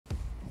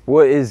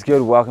What is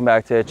good? Welcome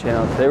back to our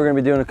channel. Today we're going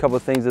to be doing a couple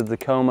of things at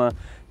Tacoma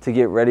to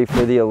get ready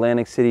for the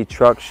Atlantic City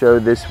Truck Show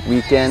this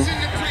weekend.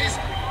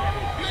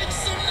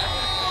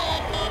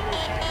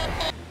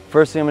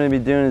 First thing I'm going to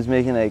be doing is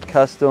making a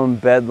custom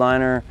bed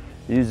liner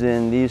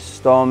using these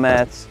stall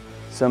mats,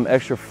 some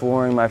extra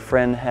flooring my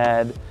friend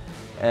had,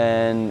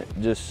 and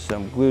just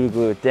some glue to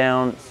glue it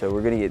down. So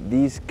we're going to get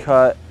these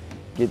cut,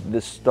 get the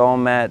stall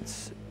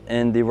mats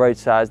in the right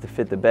size to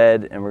fit the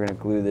bed, and we're going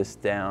to glue this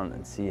down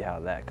and see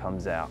how that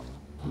comes out.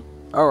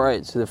 All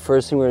right, so the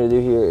first thing we're going to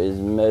do here is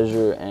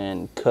measure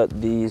and cut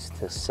these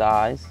to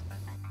size.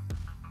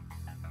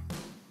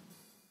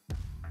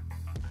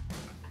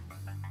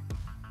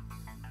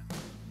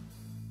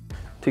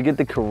 To get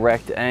the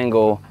correct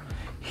angle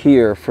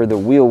here for the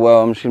wheel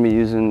well, I'm just going to be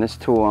using this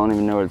tool. I don't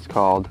even know what it's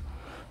called.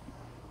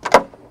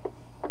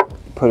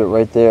 Put it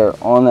right there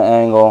on the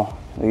angle.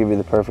 It'll give you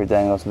the perfect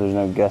angle so there's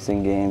no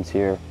guessing games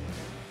here.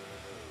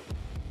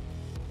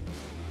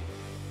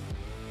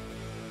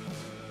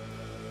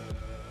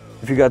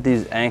 If you got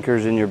these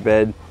anchors in your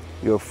bed,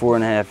 you go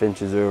 4.5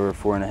 inches over,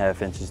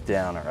 4.5 inches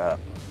down or up.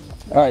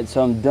 All right,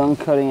 so I'm done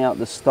cutting out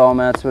the stall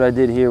mats. What I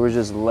did here was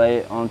just lay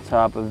it on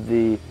top of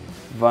the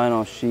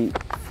vinyl sheet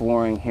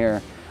flooring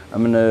here.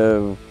 I'm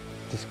gonna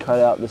just cut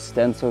out the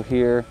stencil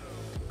here,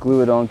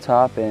 glue it on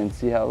top, and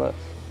see how it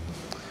looks.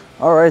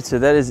 All right, so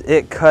that is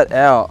it cut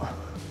out,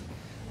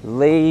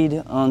 laid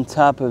on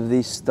top of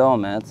these stall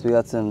mats. We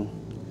got some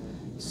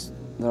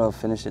little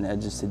finishing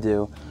edges to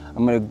do.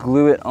 I'm gonna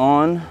glue it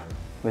on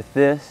with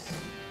this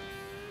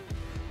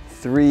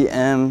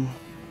 3M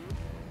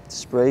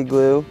spray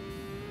glue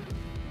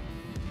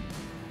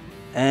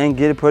and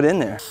get it put in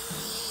there.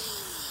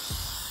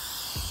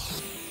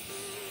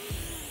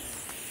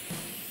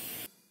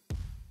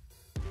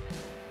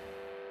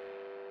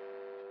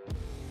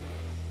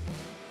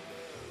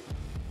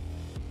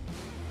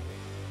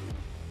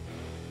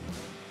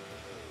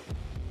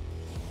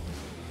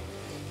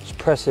 Just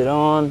press it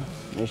on,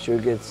 make sure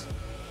it gets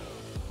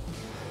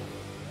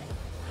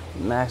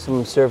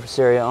maximum surface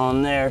area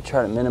on there,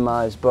 try to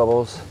minimize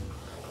bubbles,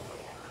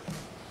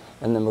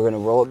 and then we're going to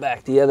roll it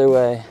back the other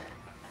way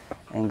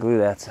and glue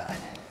that side.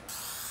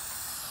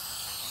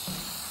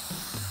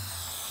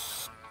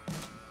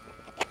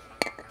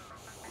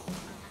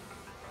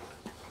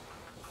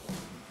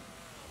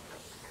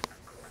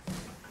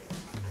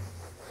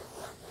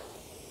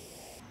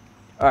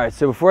 All right,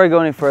 so before I go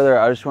any further,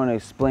 I just want to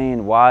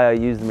explain why I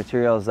used the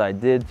materials I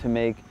did to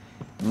make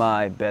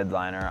my bed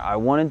liner. I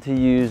wanted to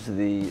use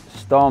the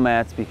stall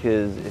mats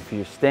because if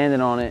you're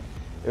standing on it,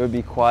 it would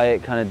be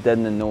quiet, kind of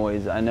deaden the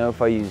noise. I know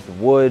if I used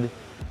wood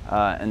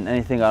and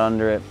anything got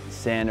under it,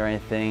 sand or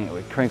anything, it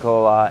would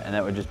crinkle a lot and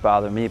that would just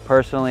bother me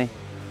personally.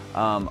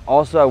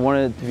 Also, I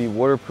wanted it to be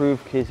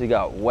waterproof in case it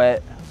got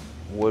wet.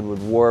 Wood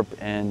would warp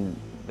and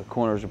the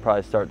corners would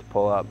probably start to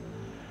pull up.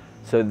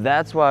 So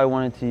that's why I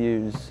wanted to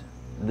use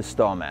the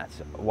stall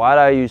mats. Why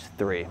did I use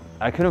 3?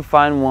 I couldn't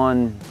find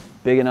one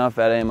big enough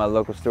at any of my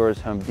local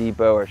stores, Home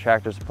Depot or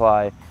Tractor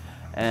Supply,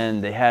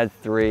 and they had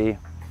 3.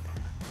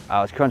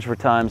 I was crunched for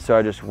time, so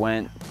I just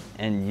went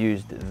and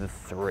used the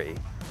 3.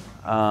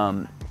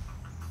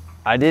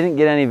 I didn't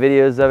get any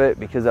videos of it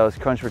because I was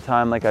crunched for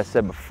time, like I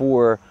said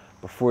before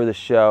the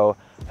show.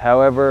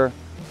 However,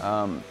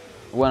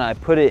 when I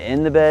put it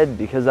in the bed,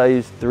 because I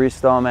used 3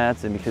 stall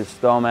mats and because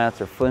stall mats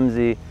are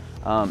flimsy,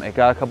 it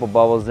got a couple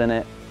bubbles in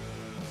it,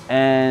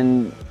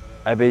 and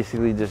I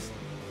basically just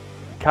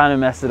kind of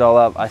messed it all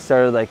up. I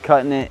started like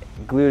cutting it,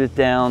 glued it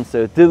down,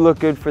 so it did look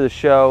good for the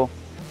show.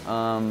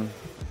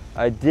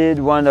 I did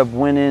wind up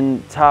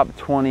winning top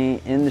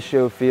 20 in the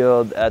show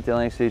field at the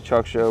Atlantic City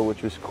Truck Show,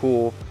 which was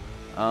cool.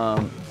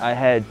 I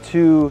had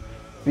 2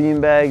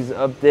 bean bags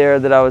up there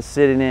that I was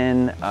sitting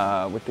in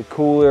with the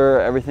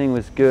cooler. Everything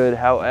was good.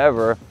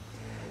 However,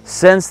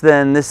 since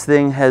then this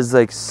thing has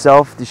like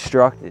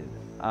self-destructed,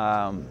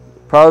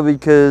 probably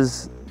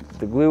because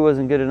the glue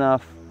wasn't good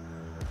enough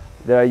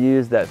that I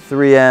used, that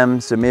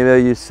 3M, so maybe I'll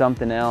use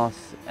something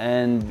else,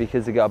 and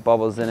because it got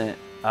bubbles in it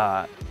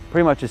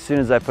pretty much as soon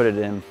as I put it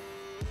in,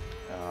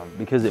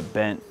 because it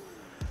bent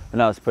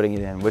when I was putting it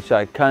in, which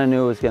I kind of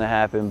knew was going to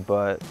happen,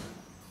 but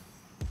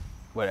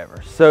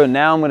whatever. So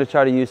now I'm going to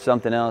try to use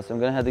something else. I'm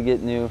going to have to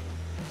get new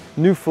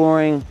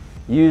flooring,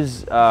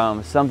 use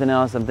something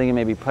else. I'm thinking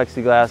maybe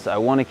plexiglass. I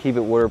want to keep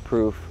it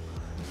waterproof,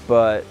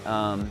 but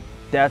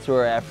that's where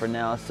we're at for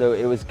now. So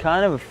it was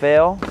kind of a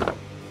fail.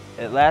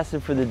 It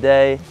lasted for the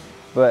day,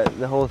 but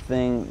the whole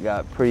thing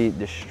got pretty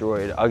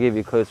destroyed. I'll give you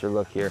a closer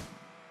look here.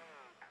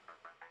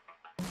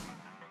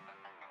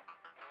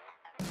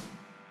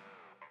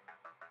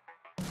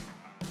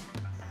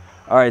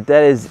 All right,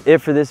 that is it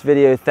for this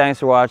video. Thanks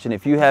for watching.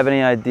 If you have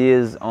any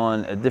ideas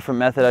on a different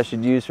method I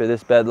should use for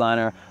this bed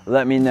liner,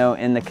 let me know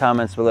in the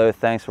comments below.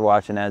 Thanks for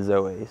watching as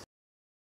always.